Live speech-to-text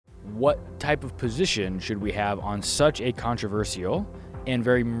what type of position should we have on such a controversial and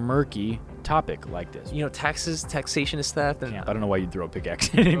very murky topic like this? You know, taxation is theft. And I don't know why you'd throw a pickaxe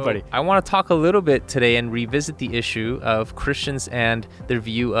at anybody. I want to talk a little bit today and revisit the issue of Christians and their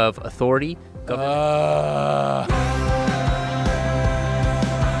view of authority, government.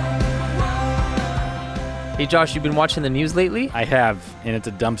 Hey, Josh, you've been watching the news lately? I have, and it's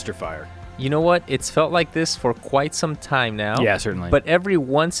a dumpster fire. You know what? It's felt like this for quite some time now. Yeah, certainly. But every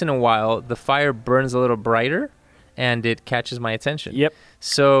once in a while, the fire burns a little brighter, and it catches my attention. Yep.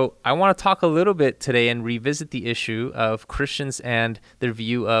 So I want to talk a little bit today and revisit the issue of Christians and their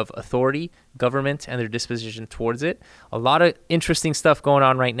view of authority, government, and their disposition towards it. A lot of interesting stuff going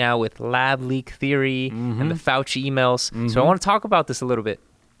on right now with lab leak theory and the Fauci emails. So I want to talk about this a little bit.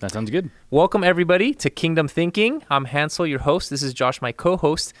 That sounds good. Welcome, everybody, to Kingdom Thinking. I'm Hansel, your host. This is Josh, my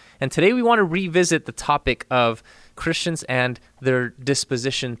co-host. And today we want to revisit the topic of Christians and their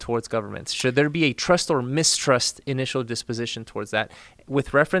disposition towards governments. Should there be a trust or mistrust initial disposition towards that?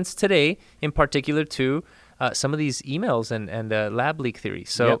 With reference today, in particular, to some of these emails and lab leak theory.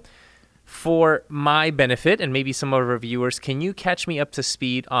 So for my benefit and maybe some of our viewers, can you catch me up to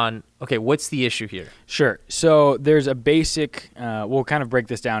speed on, okay, what's the issue here? Sure. So there's a basic, we'll kind of break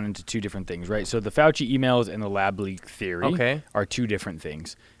this down into two different things, right? So the Fauci emails and the lab leak theory are two different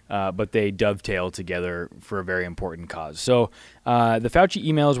things, but they dovetail together for a very important cause. So the Fauci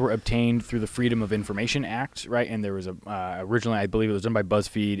emails were obtained through the Freedom of Information Act, right? And there was originally, I believe it was done by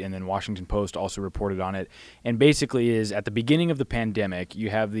BuzzFeed, and then Washington Post also reported on it. And basically is at the beginning of the pandemic, you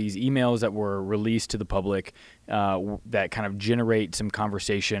have these emails that were released to the public that kind of generate some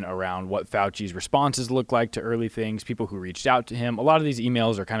conversation around what Fauci's responses look like to early things, people who reached out to him. A lot of these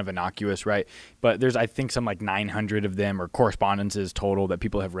emails are kind of innocuous, right? But there's, I think, some like 900 of them or correspondences total that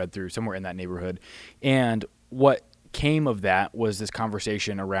people have read through, somewhere in that neighborhood. And what came of that was this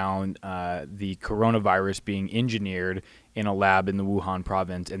conversation around the coronavirus being engineered in a lab in the Wuhan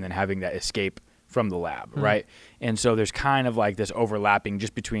province and then having that escape from the lab, right? And so there's kind of like this overlapping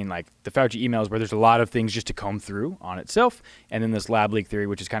just between like the Fauci emails where there's a lot of things just to comb through on itself, and then this lab leak theory,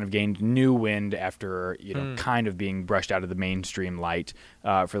 which has kind of gained new wind after, you know, kind of being brushed out of the mainstream light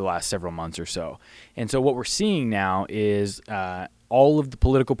for the last several months or so. And so what we're seeing now is all of the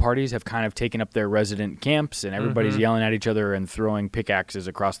political parties have kind of taken up their resident camps, and everybody's yelling at each other and throwing pickaxes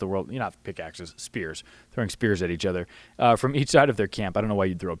across the world. Not pickaxes, spears. Throwing spears at each other from each side of their camp. I don't know why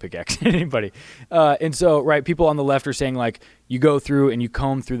you'd throw a pickaxe at anybody. And so, right, people on the left are saying, like, you go through and you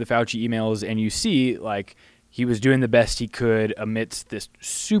comb through the Fauci emails and you see, like, he was doing the best he could amidst this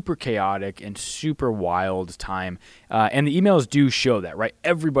super chaotic and super wild time. And the emails do show that, right?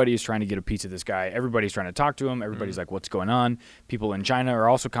 Everybody is trying to get a piece of this guy. Everybody's trying to talk to him. Everybody's like, what's going on? People in China are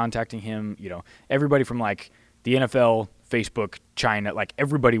also contacting him. You know, everybody from like the NFL, Facebook, China, like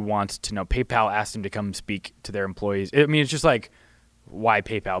everybody wants to know. PayPal asked him to come speak to their employees. I mean, it's just like, why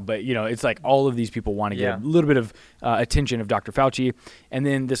PayPal? But, you know, it's like all of these people want to get a little bit of attention of Dr. Fauci. And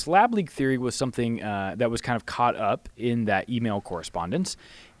then this lab leak theory was something that was kind of caught up in that email correspondence.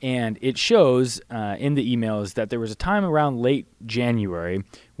 And it shows in the emails that there was a time around late January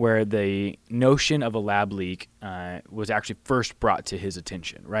where the notion of a lab leak was actually first brought to his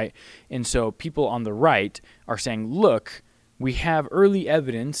attention, right? And so people on the right are saying, look, we have early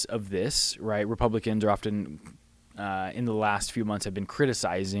evidence of this, right? Republicans are often in the last few months have been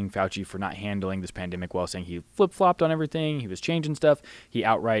criticizing Fauci for not handling this pandemic well, saying he flip-flopped on everything, he was changing stuff. He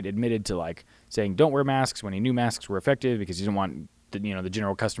outright admitted to like saying don't wear masks when he knew masks were effective because he didn't want the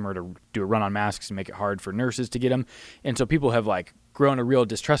general customer to do a run on masks and make it hard for nurses to get them. And so people have like grown a real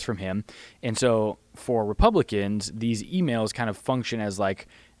distrust from him. And so for Republicans, these emails kind of function as like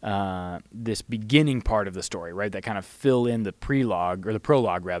this beginning part of the story, right? That kind of fill in the prologue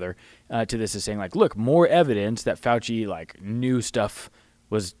to this is saying like, look, more evidence that Fauci like knew stuff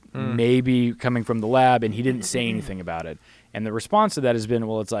was maybe coming from the lab and he didn't say anything about it. And the response to that has been,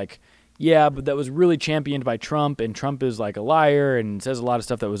 well, it's like, yeah, but that was really championed by Trump, and Trump is like a liar and says a lot of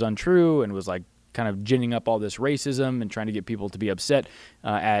stuff that was untrue and was like kind of ginning up all this racism and trying to get people to be upset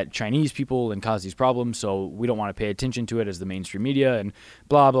at Chinese people and cause these problems. So we don't want to pay attention to it as the mainstream media and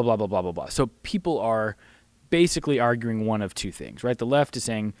blah, blah, blah, blah, blah, blah, blah. So people are basically arguing one of two things, right? The left is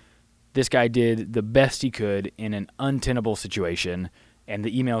saying this guy did the best he could in an untenable situation, and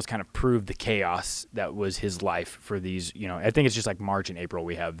the emails kind of proved the chaos that was his life for these, I think it's just like March and April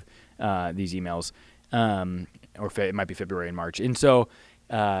we have these emails, or it might be February and March. And so,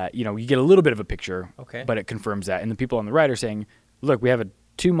 you get a little bit of a picture, but it confirms that. And the people on the right are saying, look, we have a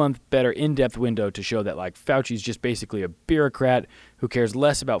 2-month better in-depth window to show that like Fauci's just basically a bureaucrat who cares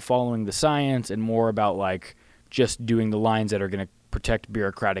less about following the science and more about like just doing the lines that are going to protect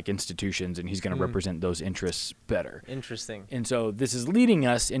bureaucratic institutions, and he's going to represent those interests better. Interesting. And so this is leading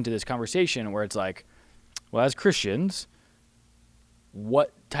us into this conversation where it's like, well, as Christians,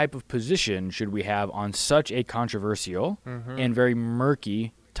 what type of position should we have on such a controversial and very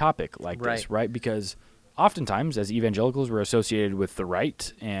murky topic like this, right? Because oftentimes, as evangelicals, we're associated with the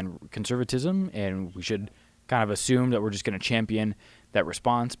right and conservatism, and we should kind of assume that we're just going to champion that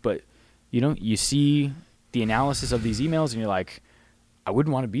response. But, you see the analysis of these emails, and you're like, I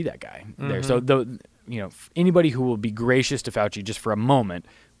wouldn't want to be that guy there. So, anybody who will be gracious to Fauci just for a moment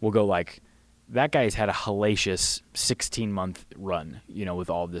will go like, that guy's had a hellacious 16-month run, with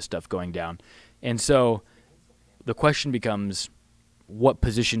all of this stuff going down. And so the question becomes, what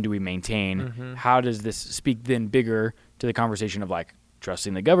position do we maintain? How does this speak then bigger to the conversation of like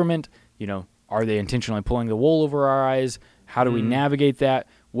trusting the government? Are they intentionally pulling the wool over our eyes? How do we navigate that?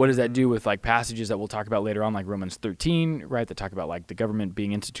 What does that do with like passages that we'll talk about later on, like Romans 13, right? That talk about like the government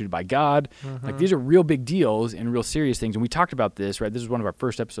being instituted by God. Like these are real big deals and real serious things. And we talked about this, right? This is one of our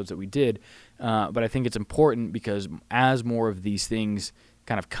first episodes that we did. But I think it's important because as more of these things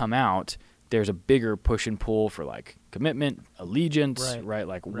kind of come out, there's a bigger push and pull for like commitment, allegiance, right?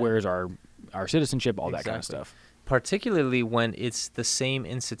 Like where's our citizenship, all that kind of stuff. Particularly when it's the same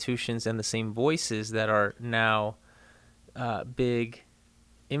institutions and the same voices that are now big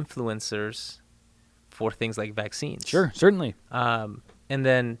influencers for things like vaccines. Sure, certainly. And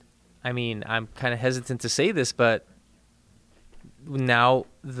then, I'm kind of hesitant to say this, but now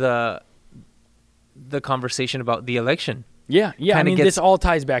the conversation about the election. Yeah. This all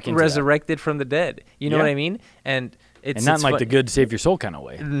ties back into resurrected from the dead. You know what I mean? And it's not like the good save your soul kind of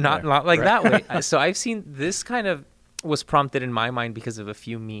way. Not like that way. So I've seen this kind of was prompted in my mind because of a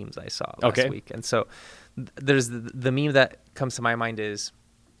few memes I saw last week. And so there's the meme that comes to my mind is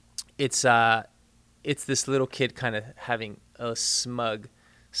it's this little kid kind of having a smug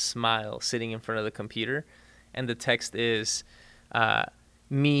smile sitting in front of the computer, and the text is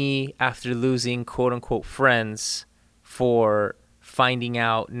me after losing quote unquote friends for finding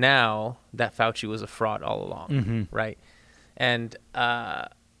out now that Fauci was a fraud all along, right? And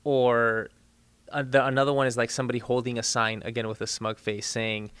another one is like somebody holding a sign again with a smug face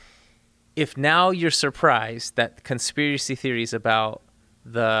saying, if now you're surprised that conspiracy theories about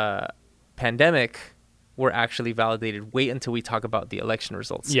the pandemic were actually validated, wait until we talk about the election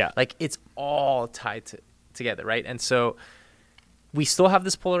results. Yeah. Like it's all tied together, right? And so we still have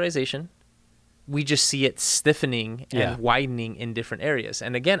this polarization. We just see it stiffening and widening in different areas.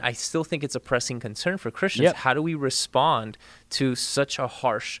 And again, I still think it's a pressing concern for Christians. Yep. How do we respond to such a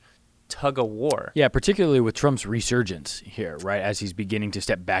harsh tug of war? Yeah, particularly with Trump's resurgence here, right? As he's beginning to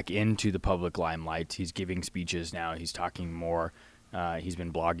step back into the public limelight, he's giving speeches now, he's talking more. He's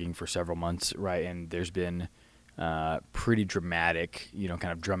been blogging for several months, right? And there's been pretty dramatic,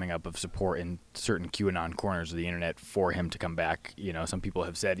 kind of drumming up of support in certain QAnon corners of the internet for him to come back. Some people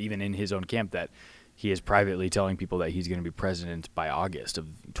have said, even in his own camp, that he is privately telling people that he's going to be president by August of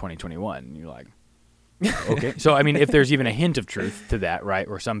 2021. And you're like, okay. So, if there's even a hint of truth to that, right?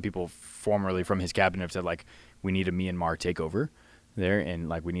 Or some people formerly from his cabinet have said, like, we need a Myanmar takeover there, and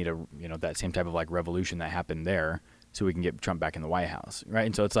like we need that same type of like revolution that happened there, so we can get Trump back in the White House, right?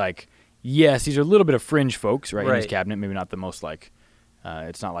 And so it's like, yes, these are a little bit of fringe folks, right, in his cabinet. Maybe not the most like,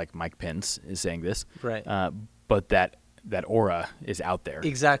 it's not like Mike Pence is saying this, right? But that aura is out there,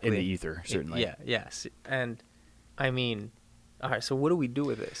 exactly, in the ether, certainly. Yes. And all right. So what do we do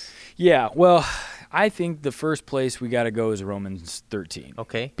with this? Yeah. Well, I think the first place we got to go is Romans 13.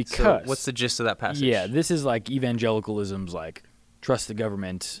 Okay. Because so what's the gist of that passage? Yeah, this is like evangelicalism's like trust the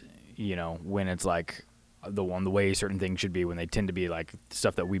government. When it's like the way certain things should be, when they tend to be like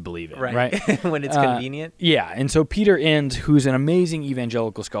stuff that we believe in, right? When it's convenient. Yeah, and so Peter Enns, who's an amazing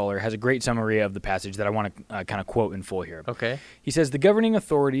evangelical scholar, has a great summary of the passage that I want to kind of quote in full here. Okay. He says, "The governing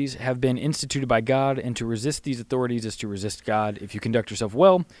authorities have been instituted by God, and to resist these authorities is to resist God. If you conduct yourself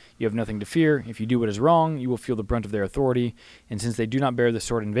well, you have nothing to fear. If you do what is wrong, you will feel the brunt of their authority. And since they do not bear the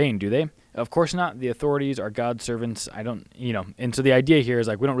sword in vain, do they? Of course not. The authorities are God's servants. And so the idea here is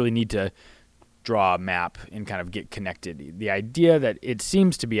like we don't really need to draw a map and kind of get connected. The idea that it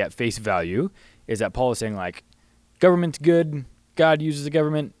seems to be at face value is that Paul is saying like, government's good, God uses the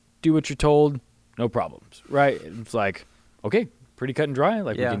government, do what you're told, no problems, right? It's like, okay, pretty cut and dry.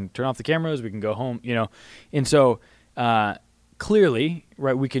 Like we can turn off the cameras, we can go home, And so clearly,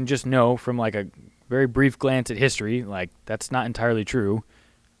 right, we can just know from like a very brief glance at history, like that's not entirely true.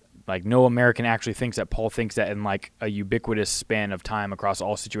 Like no American actually thinks that Paul thinks that in like a ubiquitous span of time across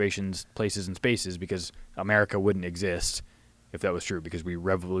all situations, places, and spaces, because America wouldn't exist if that was true, because we had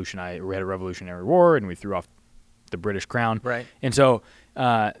a revolutionary war and we threw off the British Crown. Right. And so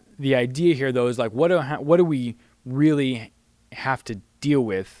the idea here, though, is like, what do we really have to deal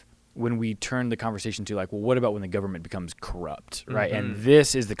with when we turn the conversation to like, well, what about when the government becomes corrupt, right? And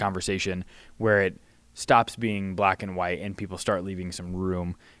this is the conversation where it stops being black and white and people start leaving some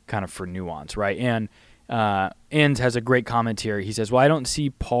room kind of for nuance, right? And Enns has a great comment here. He says, well, I don't see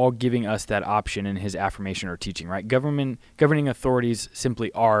Paul giving us that option in his affirmation or teaching, right? Governing authorities simply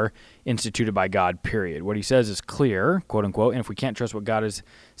are instituted by God, period. What he says is clear, quote unquote, and if we can't trust what God is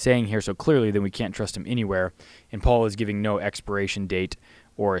saying here so clearly, then we can't trust him anywhere. And Paul is giving no expiration date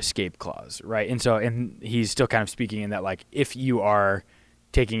or escape clause, right? And he's still kind of speaking in that, like, if you are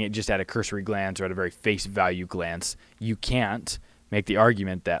taking it just at a cursory glance or at a very face value glance, you can't make the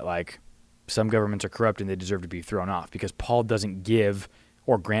argument that, like, some governments are corrupt and they deserve to be thrown off, because Paul doesn't give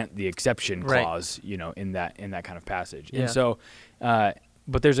or grant the exception clause, in that kind of passage. Yeah. And so,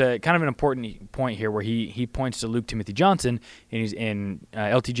 but there's a kind of an important point here where he points to Luke Timothy Johnson, and he's in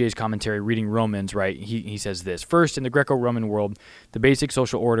LTJ's commentary reading Romans, right? He says this: first, in the Greco-Roman world, the basic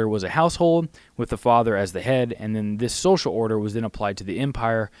social order was a household with the father as the head, and then this social order was then applied to the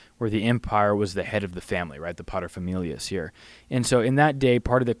empire, where the empire was the head of the family, right? The paterfamilias here. And so in that day,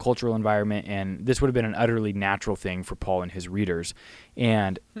 part of the cultural environment, and this would have been an utterly natural thing for Paul and his readers.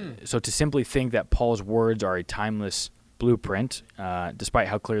 And so to simply think that Paul's words are a timeless blueprint, despite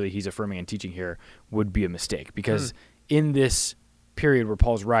how clearly he's affirming and teaching here, would be a mistake, because in this period where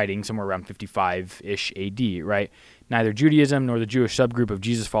Paul's writing, somewhere around 55-ish AD, right, neither Judaism nor the Jewish subgroup of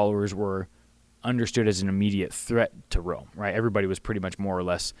Jesus followers were understood as an immediate threat to Rome, right? Everybody was pretty much more or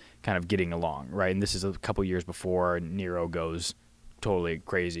less kind of getting along, right? And this is a couple years before Nero goes totally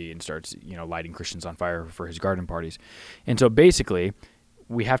crazy and starts, lighting Christians on fire for his garden parties. And so basically,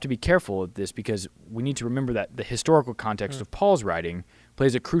 we have to be careful of this, because we need to remember that the historical context of Paul's writing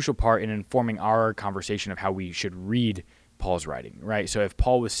plays a crucial part in informing our conversation of how we should read Paul's writing, right? So if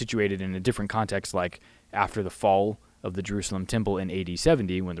Paul was situated in a different context, like after the fall of the Jerusalem temple in AD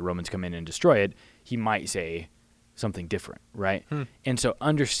 70, when the Romans come in and destroy it, he might say something different, right? And so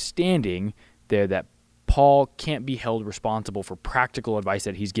understanding there that Paul can't be held responsible for practical advice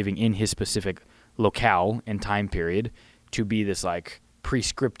that he's giving in his specific locale and time period to be this like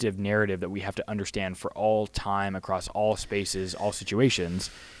prescriptive narrative that we have to understand for all time, across all spaces, all situations,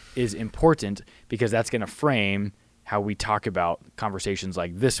 is important, because that's going to frame how we talk about conversations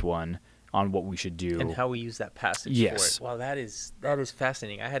like this one on what we should do and how we use that passage for it. Wow, that is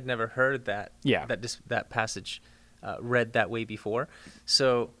fascinating. I had never heard that that passage read that way before.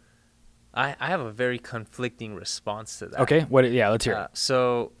 So I have a very conflicting response to that. Okay, let's hear it.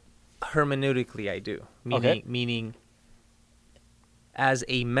 So hermeneutically, I do, meaning as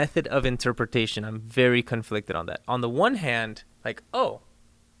a method of interpretation, I'm very conflicted on that. On the one hand, like, oh,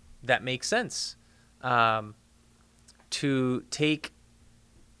 that makes sense. To take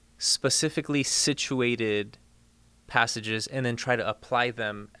specifically situated passages and then try to apply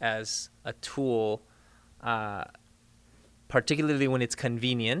them as a tool, particularly when it's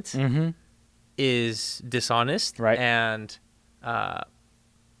convenient, is dishonest, right, and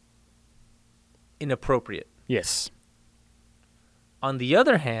inappropriate. Yes. On the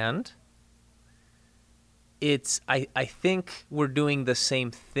other hand, I think we're doing the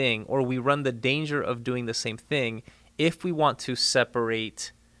same thing, or we run the danger of doing the same thing if we want to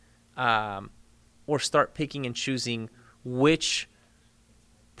separate or start picking and choosing which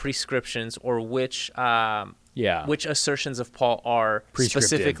prescriptions or which assertions of Paul are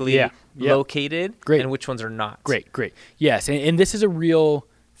specifically located and which ones are not. Great. Yes, and this is a real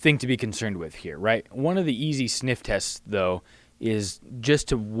thing to be concerned with here, right? One of the easy sniff tests, though, is just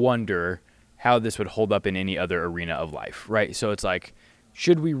to wonder how this would hold up in any other arena of life, right? So it's like,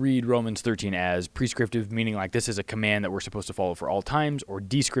 should we read Romans 13 as prescriptive, meaning like this is a command that we're supposed to follow for all times, or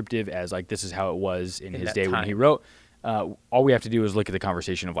descriptive as like this is how it was in his day when he wrote? All we have to do is look at the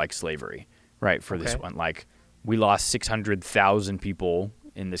conversation of like slavery, right? For this one, like we lost 600,000 people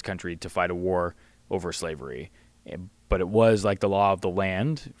in this country to fight a war over slavery, but it was like the law of the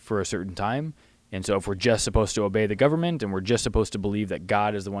land for a certain time. And so if we're just supposed to obey the government and we're just supposed to believe that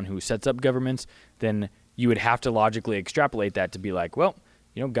God is the one who sets up governments, then you would have to logically extrapolate that to be like, well,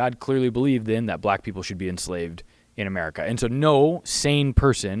 God clearly believed then that black people should be enslaved in America. And so no sane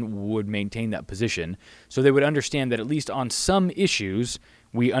person would maintain that position. So they would understand that at least on some issues,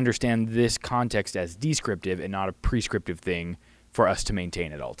 we understand this context as descriptive and not a prescriptive thing for us to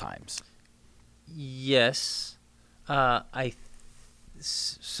maintain at all times. Yes.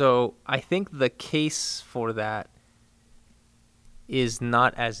 So I think the case for that is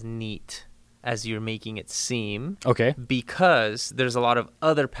not as neat as you're making it seem. Okay. Because there's a lot of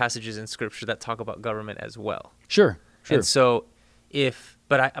other passages in Scripture that talk about government as well. Sure. And so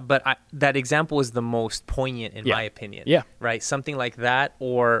that example is the most poignant in my opinion. Yeah. Right? Something like that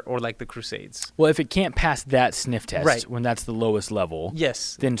or like the Crusades. Well, if it can't pass that sniff test when that's the lowest level,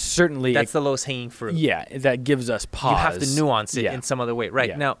 then certainly that's the lowest hanging fruit. Yeah, that gives us pause. You have to nuance it in some other way. Right.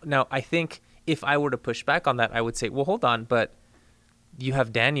 Yeah. Now I think if I were to push back on that, I would say, well, hold on, but you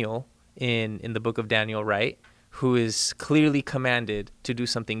have Daniel in the book of Daniel, right? Who is clearly commanded to do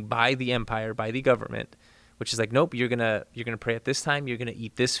something by the empire, by the government, which is like, nope, you're gonna pray at this time, you're gonna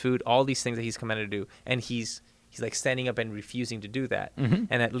eat this food, all these things that he's commanded to do, and he's like standing up and refusing to do that. Mm-hmm.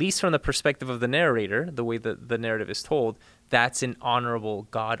 And at least from the perspective of the narrator, the way the narrative is told, that's an honorable,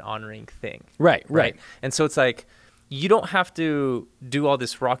 God-honoring thing. Right. And so it's like, you don't have to do all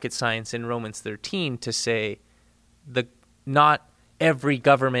this rocket science in Romans 13 to say not every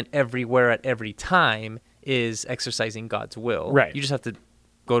government everywhere at every time is exercising God's will. Right. You just have to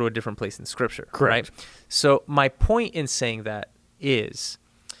go to a different place in Scripture. Correct. Right? So my point in saying that is,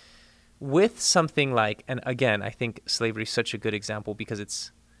 with something like, and again, I think slavery is such a good example because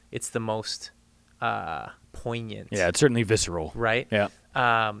it's the most poignant. Yeah, it's certainly visceral. Right? Yeah.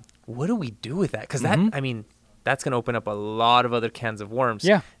 What do we do with that? Because that's going to open up a lot of other cans of worms.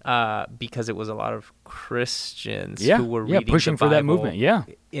 Yeah. Because it was a lot of Christians who were reading pushing the Bible for that movement. Yeah.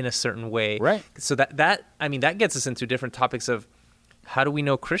 in a certain way. Right. So that gets us into different topics of how do we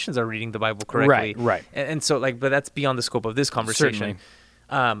know Christians are reading the Bible correctly? Right. And so but that's beyond the scope of this conversation.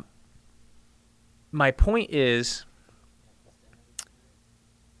 Certainly. My point is,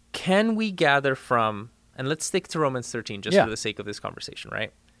 can we gather from, and let's stick to Romans 13 just for the sake of this conversation,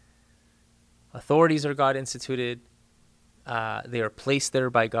 right? Authorities are God instituted. They are placed there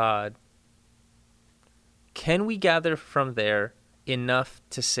by God. Can we gather from there enough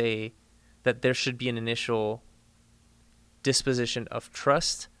to say that there should be an initial disposition of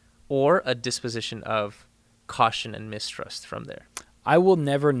trust or a disposition of caution and mistrust from there? I will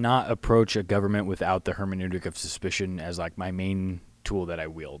never not approach a government without the hermeneutic of suspicion as like my main tool that I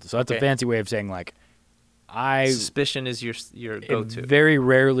wield. So that's a fancy way of saying like suspicion is your go-to. Very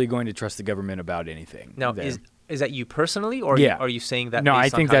rarely going to trust the government about anything. Now, is that you personally, or are you saying that no,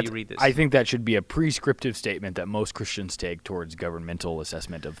 based on how you read this? I think that should be a prescriptive statement that most Christians take towards governmental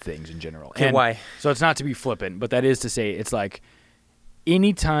assessment of things in general. Okay, and why? So it's not to be flippant, but that is to say it's like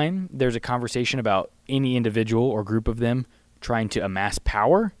anytime there's a conversation about any individual or group of them trying to amass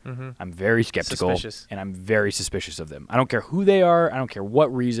power, I'm very skeptical and I'm very suspicious of them. I don't care who they are. I don't care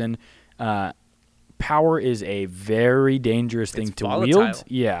what reason. Power is a very dangerous thing to wield.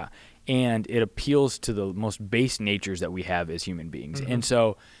 Yeah. And it appeals to the most base natures that we have as human beings. And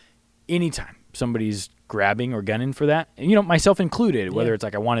so anytime somebody's grabbing or gunning for that, and, myself included, whether it's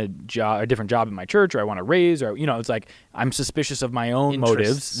like I want a different job in my church or I want to raise or, it's like I'm suspicious of my own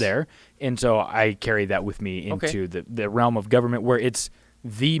motives there. And so I carry that with me into the realm of government where it's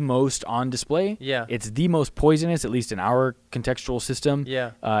the most on display. Yeah. It's the most poisonous, at least in our contextual system.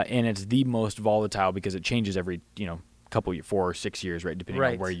 Yeah. And it's the most volatile because it changes every, couple 4 or 6 years, right, depending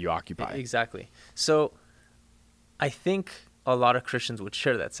on where you occupy. Exactly. So I think a lot of Christians would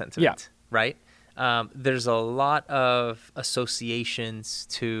share that sentiment, right? There's a lot of associations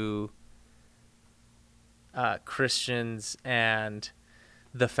to Christians and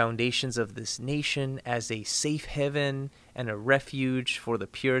the foundations of this nation as a safe haven and a refuge for the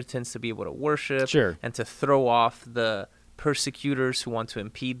Puritans to be able to worship and to throw off the persecutors who want to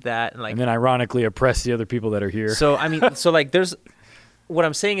impede that, and then ironically oppress the other people that are here. So there's what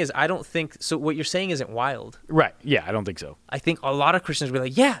I'm saying is I don't think so. What you're saying isn't wild, right? Yeah, I don't think so. I think a lot of Christians will be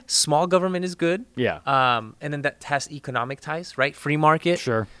like, small government is good. Yeah. And then that has economic ties, right? Free market.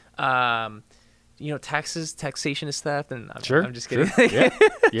 Sure. Taxation is theft, and I'm just kidding. Sure.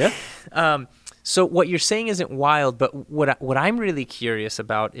 Yeah. So what you're saying isn't wild, but what I'm really curious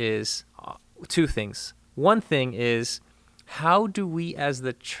about is two things. One thing is, how do we as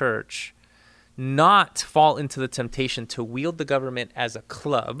the church not fall into the temptation to wield the government as a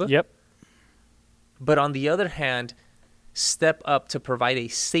club? Yep. But on the other hand, step up to provide a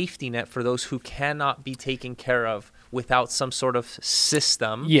safety net for those who cannot be taken care of without some sort of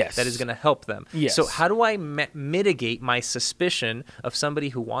system that is going to help them. Yes. So how do I mitigate my suspicion of somebody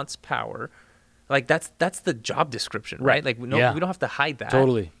who wants power? Like that's the job description, right? Like we don't have to hide that.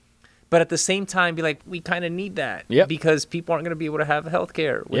 Totally. But at the same time, be like, we kind of need that because people aren't going to be able to have health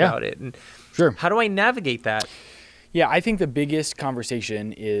care without it. And how do I navigate that? Yeah, I think the biggest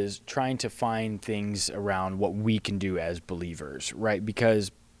conversation is trying to find things around what we can do as believers, right?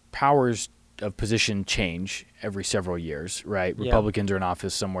 Because powers of position change every several years, right? Republicans are in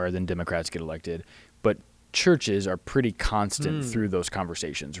office somewhere, then Democrats get elected. But churches are pretty constant through those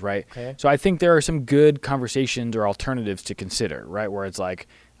conversations, right? Okay. So I think there are some good conversations or alternatives to consider, right? Where it's like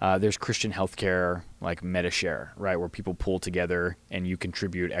there's Christian healthcare, like MediShare, right? Where people pool together and you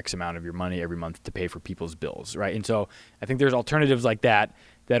contribute X amount of your money every month to pay for people's bills, right? And so I think there's alternatives like that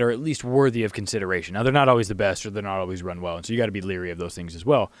are at least worthy of consideration. Now, they're not always the best, or they're not always run well, and so you got to be leery of those things as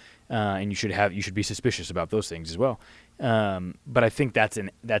well. And you should be suspicious about those things as well. But I think that's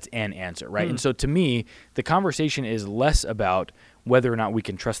an answer, right? And so to me, the conversation is less about whether or not we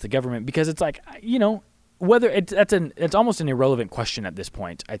can trust the government, because it's like, whether it's almost an irrelevant question at this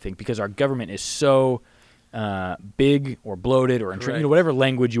point, I think, because our government is so big or bloated or whatever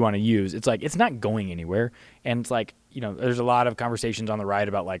language you want to use. It's like it's not going anywhere, and it's like, there's a lot of conversations on the right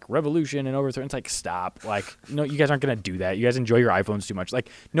about like revolution and overthrow. It's like, stop. Like, no, you guys aren't going to do that. You guys enjoy your iPhones too much. Like,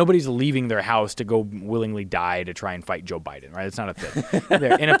 nobody's leaving their house to go willingly die to try and fight Joe Biden, right? It's not a thing.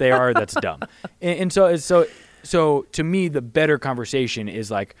 And if they are, that's dumb. And so to me, the better conversation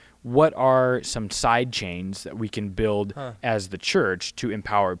is like, what are some side chains that we can build as the church to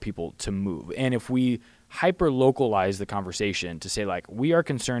empower people to move? And if we hyper-localize the conversation to say, like, we are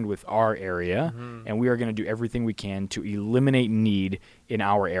concerned with our area, and we are going to do everything we can to eliminate need in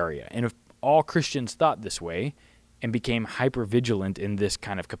our area. And if all Christians thought this way and became hyper-vigilant in this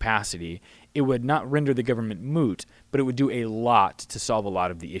kind of capacity, it would not render the government moot, but it would do a lot to solve a lot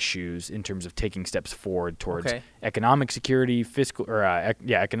of the issues in terms of taking steps forward towards economic security,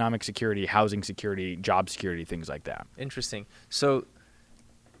 economic security, housing security, job security, things like that. Interesting. So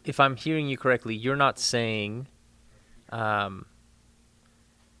if I'm hearing you correctly, you're not saying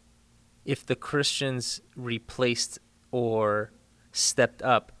if the Christians replaced or stepped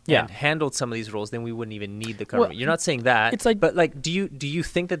up and handled some of these roles, then we wouldn't even need the government. You're not saying that. It's like, but like, do you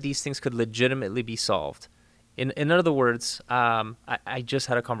think that these things could legitimately be solved? In other words, I just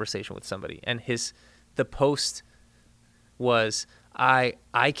had a conversation with somebody, and the post was, I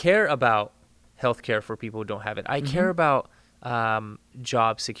care about healthcare for people who don't have it. I care about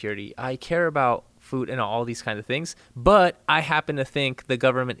job security. I care about food and all these kinds of things, but I happen to think the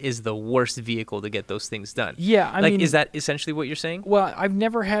government is the worst vehicle to get those things done. Yeah, I mean, is that essentially what you're saying? Well, I've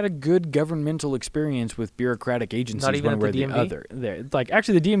never had a good governmental experience with bureaucratic agencies, not even one way or the other. Like,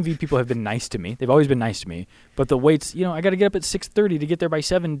 actually, the DMV people have been nice to me. They've always been nice to me. But the waits, I got to get up at 6:30 to get there by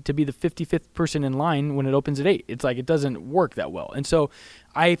 7 to be the 55th person in line when it opens at 8. It's like, it doesn't work that well. And so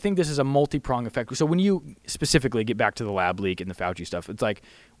I think this is a multi-pronged effect. So when you specifically get back to the lab leak and the Fauci stuff, it's like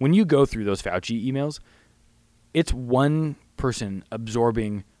when you go through those Fauci emails, it's one person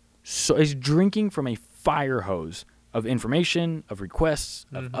absorbing, is drinking from a fire hose of information, of requests,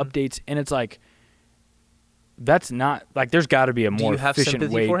 of updates, and it's like, that's not, like, there's got to be a more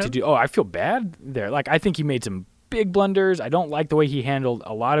efficient way to do. Oh, I feel bad there. Like, I think he made some big blunders. I don't like the way he handled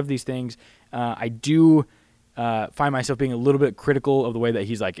a lot of these things. I do find myself being a little bit critical of the way that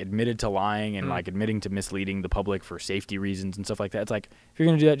he's like admitted to lying and like admitting to misleading the public for safety reasons and stuff like that. It's like, if you're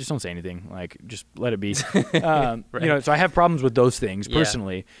going to do that, just don't say anything. Like, just let it be. Right. So I have problems with those things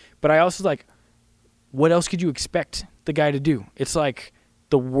personally, but I also like, what else could you expect the guy to do? It's like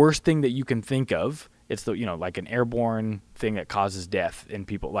the worst thing that you can think of. It's the, like an airborne thing that causes death in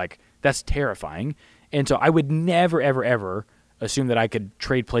people. Like, that's terrifying. And so I would never, ever, ever assume that I could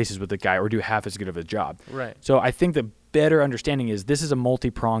trade places with the guy or do half as good of a job. Right. So I think the better understanding is this is a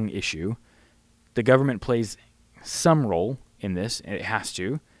multi-pronged issue. The government plays some role in this, and it has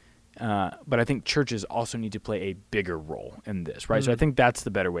to. But I think churches also need to play a bigger role in this, right? So I think that's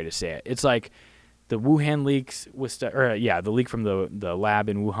the better way to say it. It's like the Wuhan leaks the leak from the lab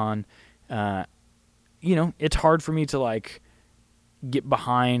in Wuhan. It's hard for me to like get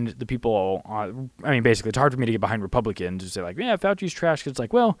behind the people. Basically, it's hard for me to get behind Republicans who say like, yeah, Fauci's trash. Because it's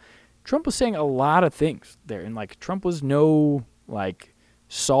like, well, Trump was saying a lot of things there, and like Trump was no like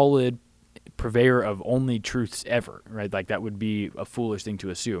solid purveyor of only truths ever, right? Like, that would be a foolish thing to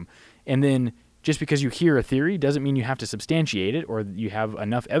assume. And then just because you hear a theory doesn't mean you have to substantiate it, or you have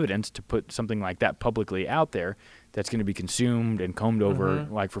enough evidence to put something like that publicly out there that's going to be consumed and combed over,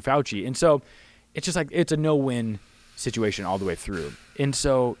 like for Fauci. And so it's just like, it's a no-win situation all the way through. And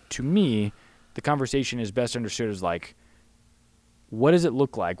so to me, the conversation is best understood as like, what does it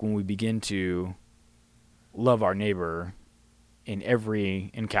look like when we begin to love our neighbor in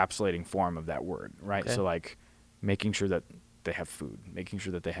every encapsulating form of that word, right? Okay. So like making sure that they have food, making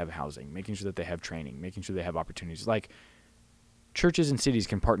sure that they have housing, making sure that they have training, making sure they have opportunities. Like, churches and cities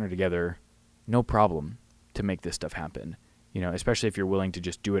can partner together, no problem, to make this stuff happen, especially if you're willing to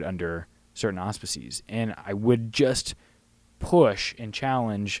just do it under certain auspices. And I would just push and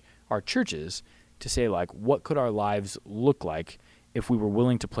challenge our churches to say, like, what could our lives look like if we were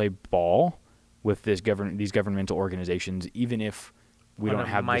willing to play ball with these governmental organizations, even if we don't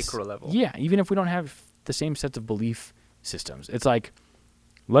have micro level. Yeah, even if we don't have the same sets of belief systems. It's like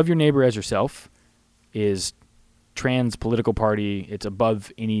love your neighbor as yourself is trans political party. It's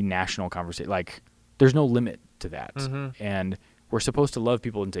above any national conversation. Like there's no limit to that. And we're supposed to love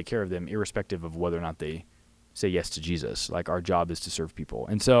people and take care of them irrespective of whether or not they say yes to Jesus. Like our job is to serve people.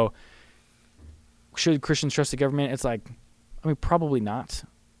 And so should Christians trust the government? It's like, I mean, probably not.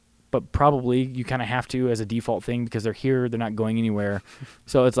 But probably you kind of have to as a default thing because they're here, they're not going anywhere.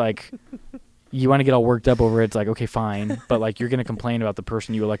 So it's like you want to get all worked up over it. It's like, okay, fine. But like you're going to complain about the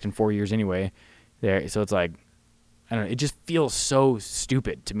person you elect in 4 years anyway. There, so it's like, I don't know. It just feels so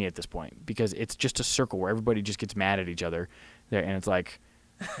stupid to me at this point because it's just a circle where everybody just gets mad at each other there. And it's like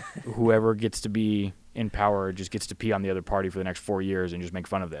whoever gets to be in power just gets to pee on the other party for the next 4 years and just make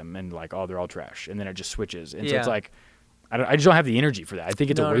fun of them. And like, oh, they're all trash. And then it just switches. And so it's like, I just don't have the energy for that. I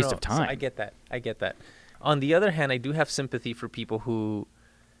think it's a waste of time. So I get that. On the other hand, I do have sympathy for people who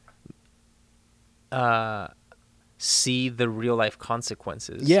see the real life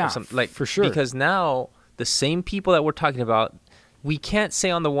consequences. Yeah, for sure. Because now the same people that we're talking about, we can't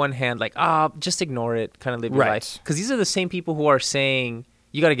say on the one hand, like, just ignore it, kind of live your life. Because these are the same people who are saying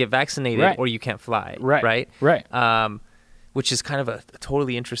you got to get vaccinated or you can't fly. Right. Which is kind of a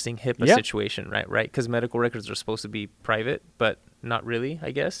totally interesting HIPAA situation, right? Because medical records are supposed to be private, but not really,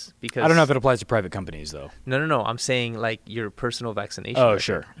 I guess. Because I don't know if it applies to private companies, though. No. I'm saying like your personal vaccination. Oh, record,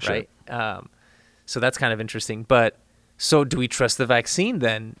 sure. Right. So that's kind of interesting. But so do we trust the vaccine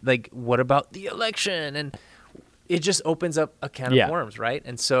then? Like, what about the election? And it just opens up a can of worms, right?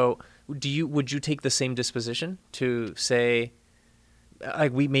 And so would you take the same disposition to say,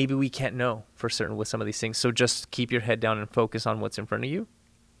 like maybe we can't know for certain with some of these things, so just keep your head down and focus on what's in front of you?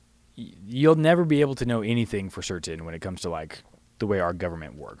 You'll never be able to know anything for certain when it comes to like the way our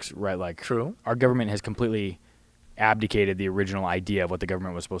government works, right? Like True. Our government has completely abdicated the original idea of what the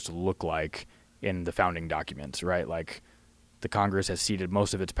government was supposed to look like in the founding documents, right? Like the Congress has ceded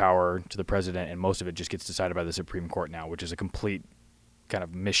most of its power to the president and most of it just gets decided by the Supreme Court now, which is a complete kind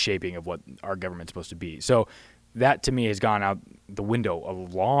of misshaping of what our government's supposed to be. So that to me has gone out the window a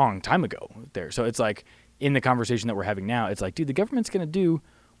long time ago there. So it's like in the conversation that we're having now, it's like, dude, the government's going to do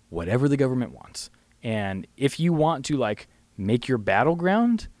whatever the government wants. And if you want to like make your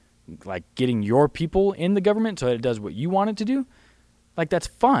battleground, like getting your people in the government so that it does what you want it to do, like that's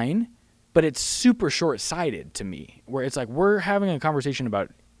fine, but it's super short-sighted to me where it's like we're having a conversation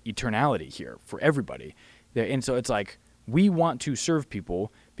about eternality here for everybody. And so it's like we want to serve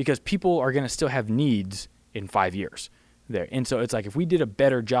people because people are going to still have needs in 5 years there. And so it's like if we did a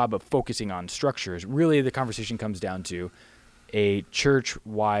better job of focusing on structures, really the conversation comes down to a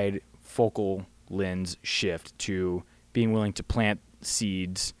church-wide focal lens shift to being willing to plant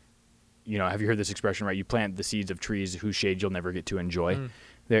seeds. You know, have you heard this expression, right? You plant the seeds of trees whose shade you'll never get to enjoy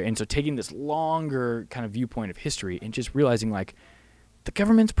there. And so taking this longer kind of viewpoint of history and just realizing like the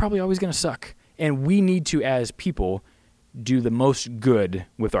government's probably always going to suck. And we need to, as people, do the most good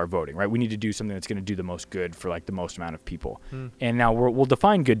with our voting, right? We need to do something that's going to do the most good for like the most amount of people. And now we'll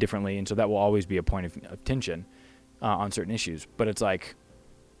define good differently, and so that will always be a point of tension on certain issues. But it's like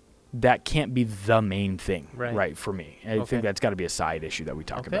that can't be the main thing, right? For me, I think that's got to be a side issue that we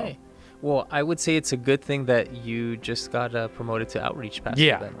talk about. Well, I would say it's a good thing that you just got promoted to outreach pastor.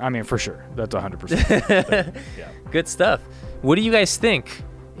 Yeah, then. I mean for sure, that's 100%. Good stuff. What do you guys think?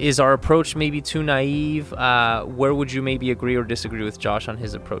 Is our approach maybe too naive? Where would you maybe agree or disagree with Josh on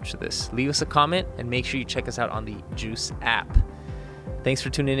his approach to this? Leave us a comment and make sure you check us out on the Juice app. Thanks for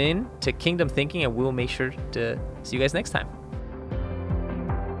tuning in to Kingdom Thinking, and we'll make sure to see you guys next time.